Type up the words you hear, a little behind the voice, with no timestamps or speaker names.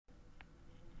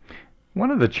One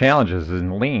of the challenges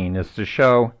in Lean is to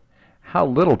show how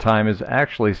little time is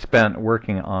actually spent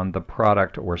working on the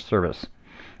product or service,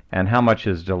 and how much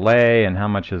is delay and how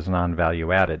much is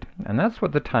non-value added. And that's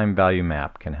what the time value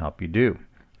map can help you do.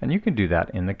 And you can do that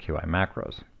in the QI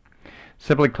macros.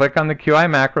 Simply click on the QI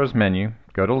macros menu,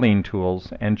 go to Lean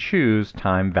Tools, and choose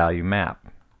Time Value Map.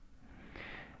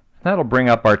 That'll bring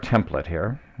up our template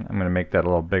here. I'm going to make that a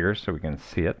little bigger so we can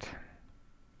see it.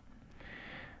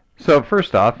 So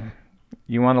first off,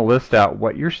 you want to list out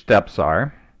what your steps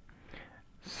are.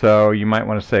 So you might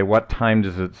want to say what time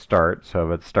does it start.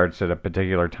 So if it starts at a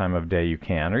particular time of day, you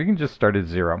can, or you can just start at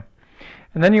 0.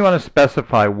 And then you want to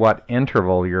specify what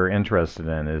interval you're interested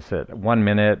in. Is it 1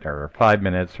 minute or 5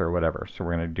 minutes or whatever? So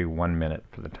we're going to do 1 minute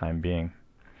for the time being.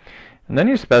 And then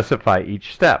you specify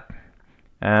each step.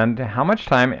 And how much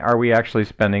time are we actually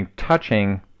spending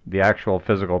touching the actual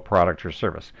physical product or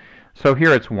service? So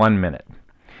here it's 1 minute.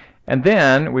 And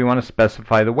then we want to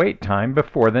specify the wait time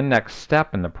before the next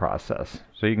step in the process.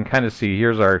 So you can kind of see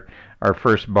here's our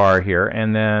first bar here,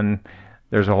 and then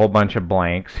there's a whole bunch of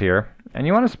blanks here. And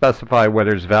you want to specify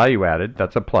whether it's value added,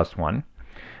 that's a +1,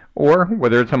 or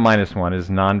whether it's a -1 is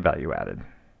non-value added.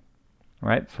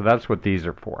 Right? So that's what these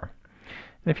are for.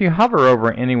 And if you hover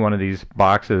over any one of these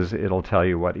boxes, it'll tell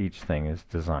you what each thing is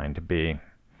designed to be.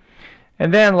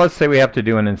 And then let's say we have to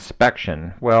do an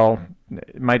inspection. Well,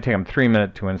 it might take them 3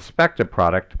 minutes to inspect a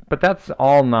product, but that's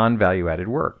all non-value added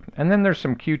work. And then there's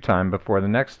some queue time before the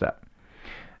next step.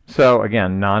 So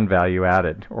again, non-value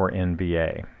added, or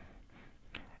NVA.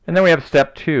 And then we have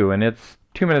step 2, and it's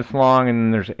 2 minutes long, and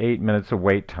then there's 8 minutes of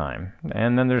wait time.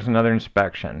 And then there's another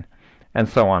inspection, and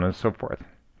so on and so forth.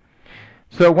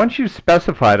 So once you've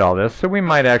specified all this, so we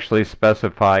might actually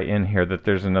specify in here that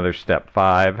there's another step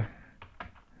 5,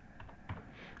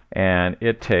 and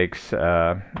it takes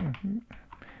 2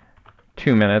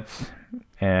 minutes,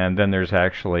 and then there's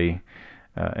actually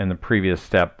in the previous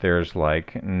step there's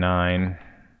like 9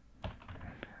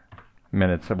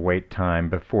 minutes of wait time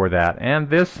before that, and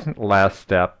this last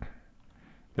step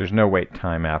there's no wait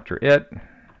time after it,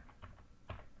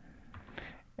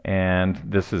 and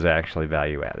this is actually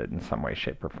value added in some way,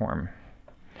 shape, or form.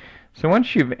 So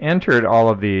once you've entered all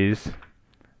of these,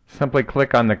 simply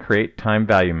click on the Create Time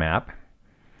Value Map,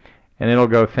 and it'll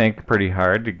go think pretty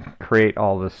hard to create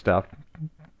all this stuff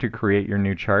to create your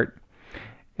new chart.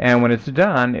 And when it's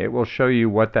done, it will show you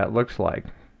what that looks like.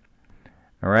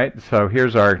 Alright, so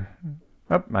here's our,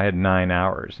 oh, I had 9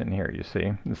 hours in here, you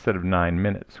see, instead of 9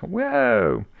 minutes.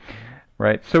 Whoa!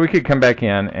 Right, so we could come back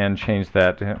in and change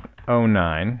that to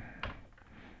 09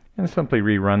 and simply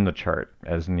rerun the chart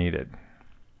as needed.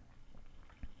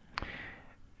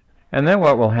 And then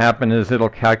what will happen is it'll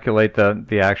calculate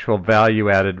the actual value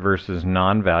added versus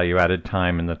non-value added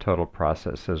time in the total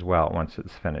process as well once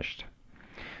it's finished.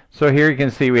 So here you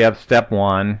can see we have step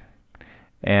 1,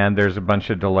 and there's a bunch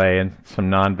of delay and some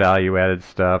non-value added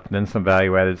stuff, then some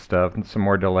value added stuff, and some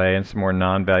more delay, and some more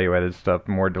non-value added stuff,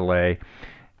 more delay,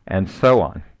 and so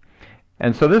on.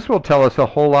 And so this will tell us a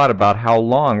whole lot about how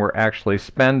long we're actually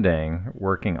spending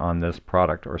working on this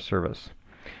product or service.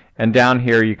 And down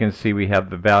here you can see we have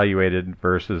the value added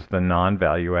versus the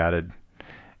non-value added.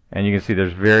 And you can see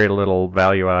there's very little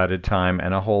value added time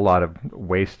and a whole lot of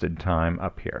wasted time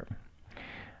up here.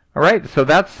 Alright, so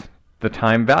that's the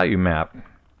time value map.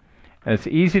 And it's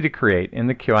easy to create in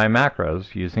the QI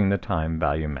macros using the time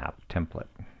value map template.